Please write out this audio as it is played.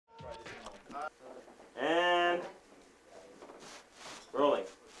And rolling.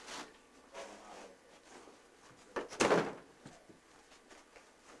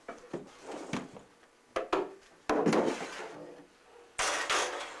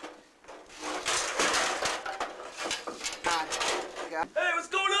 Hey, what's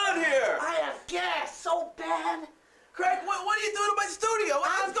going on here? I have gas so bad. Craig, what are you doing in my studio?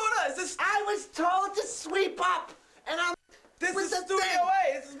 What's going on? Is this... I was told to sweep up, and I'm... This is Studio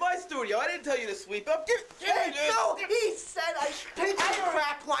A. This is my studio. I didn't tell you to sweep up. No, he said I pinched a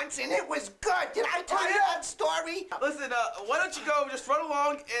crack once, and it was good. Did I tell you that story? Listen, why don't you go just run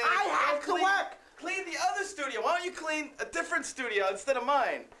along and... I have to work. Clean the other studio. Why don't you clean a different studio instead of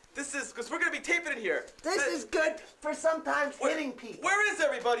mine? This is, because we're going to be taping it here. This is good for sometimes hitting people. Where is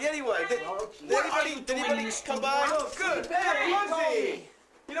everybody anyway? Did anybody come by? Oh, good. Hey, Mugsey.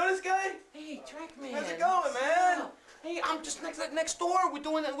 You know this guy? Hey, Trackman. How's it going, man? Hey, I'm just next door. We're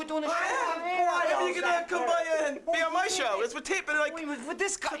doing a show. Maybe you can come by and be on my show. We're taping it like... Wait, with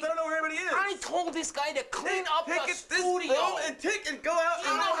this guy... I don't know where everybody is. I told this guy to clean up the studio. And go out.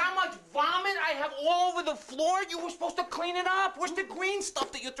 You know how much vomit I have all over the floor? You were supposed to clean it up. Where's the green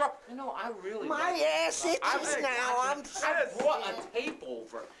stuff that you throw? You know, I really... My ass itches now. I brought a tape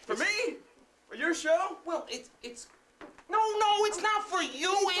over. For me? For your show? Well, it's... No, it's not for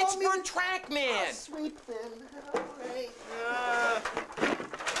you. It's for Trackman. Sweep then. All right.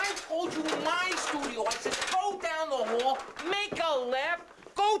 I told you in my studio, I said, go down the hall, make a left,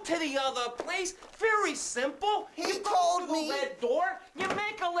 go to the other place. Very simple. He you told go to me. the red door, you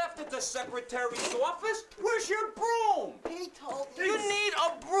make a left at the secretary's office. Where's your broom? He told me. You need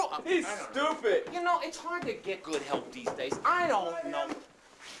a broom. He's stupid. You know, it's hard to get good help these days. I don't know.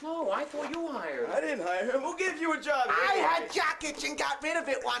 No, I thought you hired him. I didn't hire him. Who gave you a job? I had jock itch and got rid of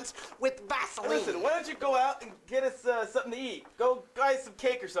it once with Vaseline. Listen, why don't you go out and get us something to eat? Go buy some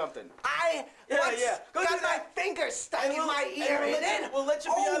cake or something. I Go got my finger stuck in my ear, and we'll let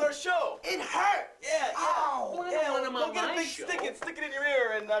you be on our show. It hurt. Yeah. Oh. Go get a big stick it in your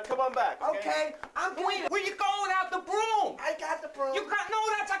ear and come on back. Okay, I'm going. Where you going without the broom? I got the broom. No,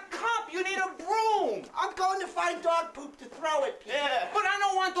 that's a cup. You need a broom. I'm going to find dog poop to throw at people. Yeah. But I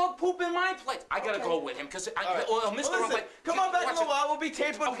don't want dog poop in my place. I gotta go with him because Listen, come on back in a while. We'll be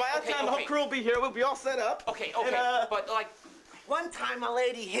taping. By that time, the whole crew will be here. We'll be all set up. Okay. And, but like. One time a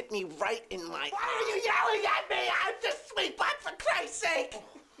lady hit me right in my... Why are you yelling at me? I'm just sweep up for Christ's sake.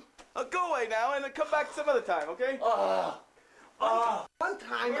 Go away now and come back some other time, okay? One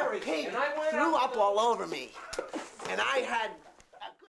time a pig threw up all over me. And I had